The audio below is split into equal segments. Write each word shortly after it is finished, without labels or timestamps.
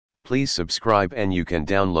Please subscribe and you can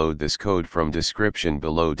download this code from description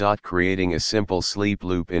below. Creating a simple sleep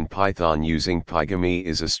loop in Python using Pygame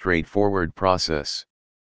is a straightforward process.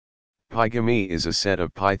 Pygame is a set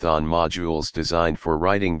of Python modules designed for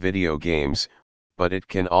writing video games, but it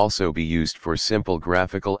can also be used for simple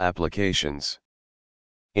graphical applications.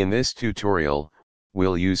 In this tutorial,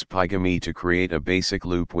 we'll use Pygame to create a basic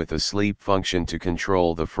loop with a sleep function to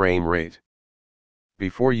control the frame rate.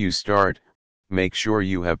 Before you start, make sure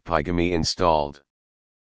you have Pygame installed.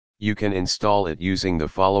 You can install it using the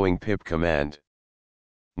following pip command.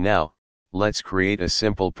 Now, let's create a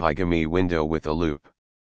simple Pygame window with a loop.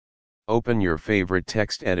 Open your favorite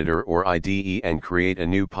text editor or IDE and create a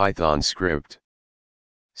new Python script.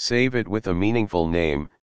 Save it with a meaningful name,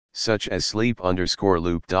 such as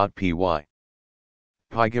sleep_loop.py.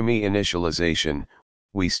 Pygame Initialization,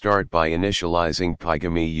 we start by initializing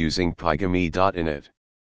Pygame using pygame.init.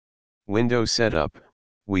 Window setup,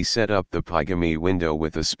 we set up the Pygame window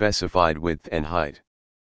with a specified width and height.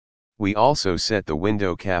 We also set the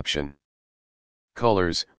window caption.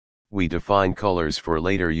 Colors, we define colors for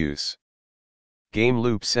later use. Game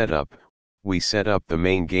loop setup, we set up the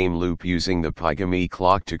main game loop using the Pygame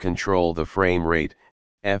clock to control the frame rate.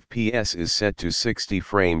 FPS is set to 60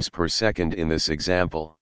 frames per second in this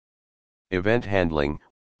example. Event handling,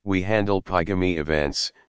 we handle Pygame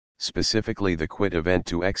events, specifically the quit event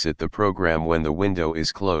to exit the program when the window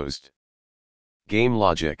is closed. Game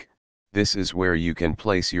logic, this is where you can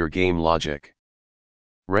place your game logic.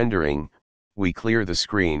 Rendering, we clear the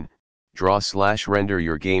screen, draw/render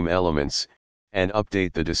your game elements, and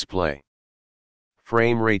update the display.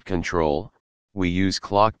 Frame rate control, we use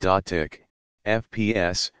clock.tick,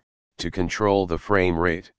 FPS, to control the frame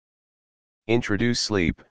rate. Introduce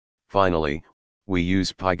sleep, finally, we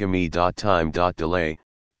use pygame.time.delay,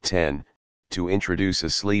 10, to introduce a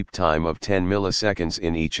sleep time of 10 milliseconds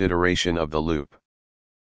in each iteration of the loop.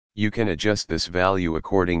 You can adjust this value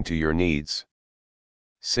according to your needs.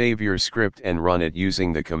 Save your script and run it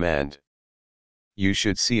using the command. You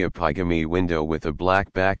should see a Pygame window with a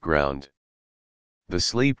black background. The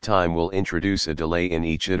sleep time will introduce a delay in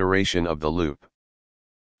each iteration of the loop.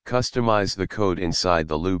 Customize the code inside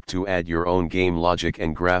the loop to add your own game logic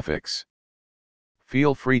and graphics.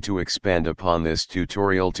 Feel free to expand upon this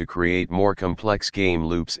tutorial to create more complex game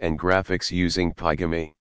loops and graphics using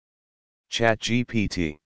Pygame.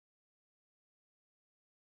 ChatGPT.